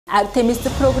아르테미스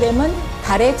프로그램은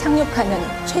달에 착륙하는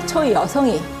최초의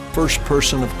여성이 first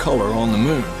person of color on the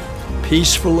moon,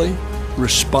 peacefully,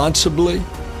 responsibly,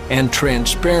 and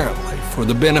transparently for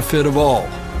the benefit of all.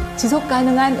 지속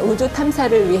가능한 우주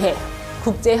탐사를 위해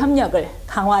국제 협력을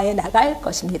강화해 나갈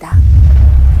것입니다.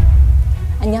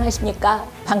 안녕하십니까?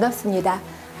 반갑습니다.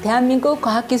 대한민국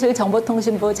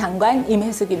과학기술정보통신부 장관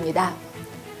임혜숙입니다.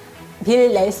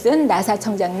 빌 넬슨 나사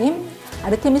청장님,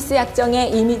 아르테미스 약정에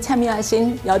이미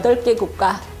참여하신 8개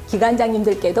국가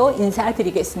기관장님들께도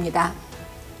인사드리겠습니다.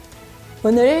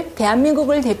 오늘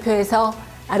대한민국을 대표해서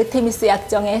아르테미스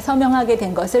약정에 서명하게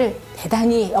된 것을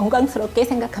대단히 영광스럽게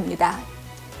생각합니다.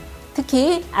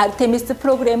 특히 아르테미스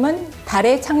프로그램은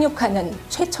달에 착륙하는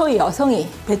최초의 여성이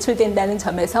배출된다는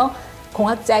점에서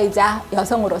공학자이자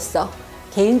여성으로서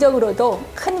개인적으로도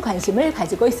큰 관심을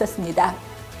가지고 있었습니다.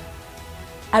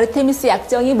 아르테미스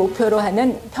약정이 목표로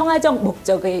하는 평화적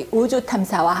목적의 우주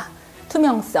탐사와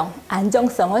투명성,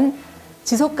 안정성은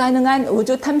지속 가능한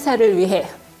우주 탐사를 위해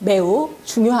매우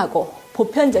중요하고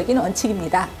보편적인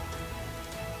원칙입니다.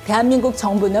 대한민국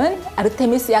정부는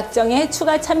아르테미스 약정의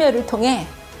추가 참여를 통해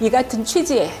이 같은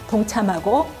취지에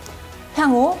동참하고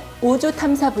향후 우주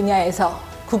탐사 분야에서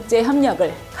국제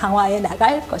협력을 강화해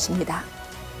나갈 것입니다.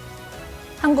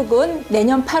 한국은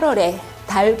내년 8월에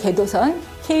달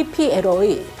궤도선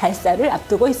KPLO의 발사를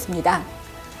앞두고 있습니다.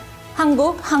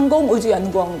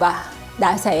 한국항공우주연구원과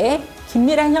나사의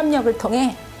긴밀한 협력을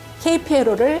통해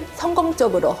KPLO를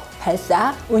성공적으로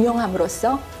발사,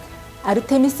 운용함으로써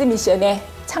아르테미스 미션의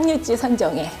착륙지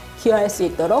선정에 기여할 수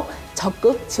있도록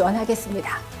적극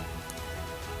지원하겠습니다.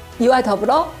 이와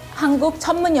더불어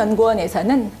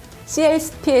한국천문연구원에서는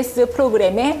CLSPS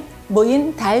프로그램의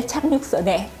무인 달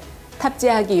착륙선에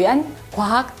탑재하기 위한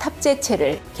과학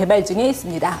탑재체를 개발 중에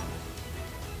있습니다.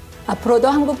 앞으로도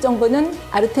한국 정부는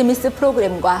아르테미스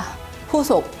프로그램과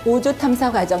후속 우주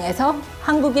탐사 과정에서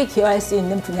한국이 기여할 수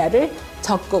있는 분야를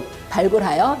적극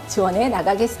발굴하여 지원해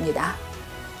나가겠습니다.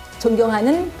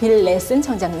 존경하는 빌 넬슨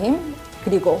청장님,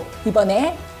 그리고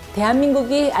이번에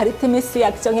대한민국이 아르테미스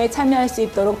약정에 참여할 수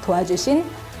있도록 도와주신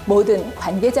모든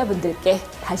관계자분들께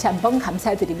다시 한번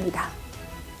감사드립니다.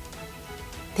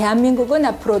 대한민국은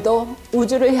앞으로도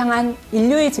우주를 향한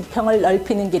인류의 지평을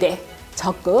넓히는 길에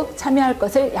적극 참여할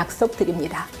것을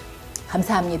약속드립니다.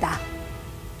 감사합니다.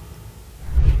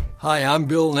 Hi, I'm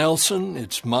Bill Nelson.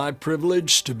 It's my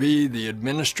privilege to be the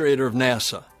administrator of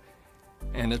NASA,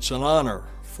 and it's an honor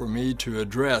for me to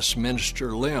address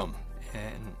Minister Lim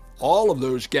and all of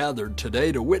those gathered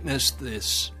today to witness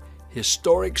this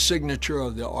historic signature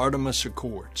of the Artemis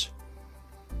Accords.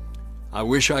 I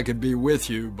wish I could be with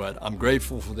you, but I'm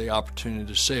grateful for the opportunity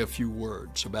to say a few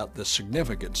words about the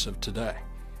significance of today.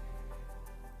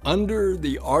 Under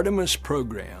the Artemis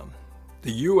program,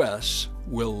 the U.S.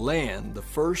 will land the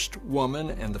first woman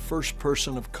and the first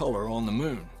person of color on the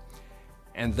moon.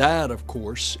 And that, of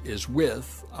course, is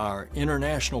with our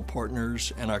international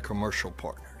partners and our commercial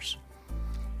partners.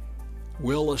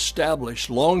 We'll establish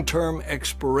long-term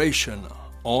exploration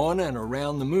on and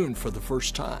around the moon for the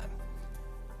first time.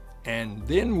 And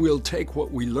then we'll take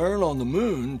what we learn on the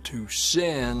moon to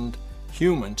send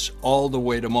humans all the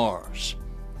way to Mars.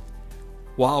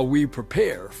 While we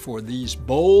prepare for these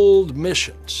bold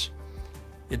missions,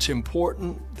 it's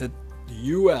important that the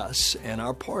U.S. and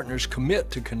our partners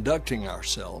commit to conducting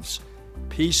ourselves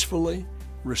peacefully,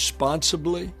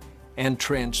 responsibly, and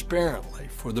transparently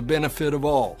for the benefit of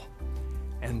all.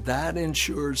 And that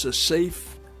ensures a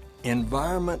safe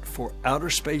environment for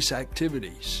outer space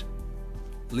activities.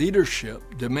 Leadership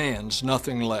demands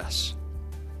nothing less.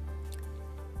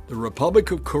 The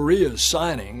Republic of Korea's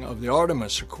signing of the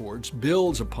Artemis Accords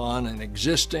builds upon an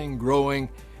existing, growing,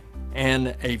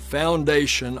 and a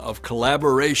foundation of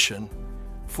collaboration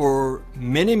for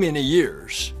many, many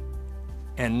years,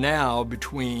 and now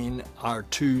between our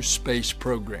two space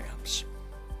programs.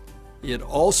 It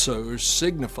also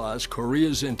signifies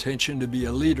Korea's intention to be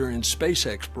a leader in space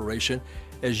exploration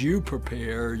as you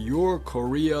prepare your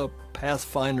Korea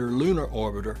Pathfinder lunar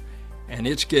orbiter, and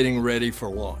it's getting ready for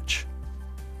launch.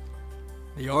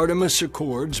 The Artemis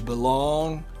Accords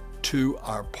belong to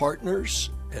our partners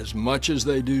as much as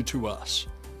they do to us.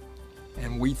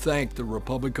 And we thank the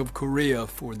Republic of Korea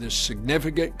for this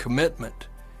significant commitment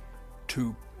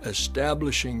to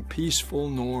establishing peaceful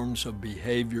norms of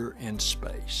behavior in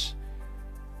space.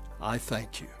 I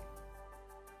thank you.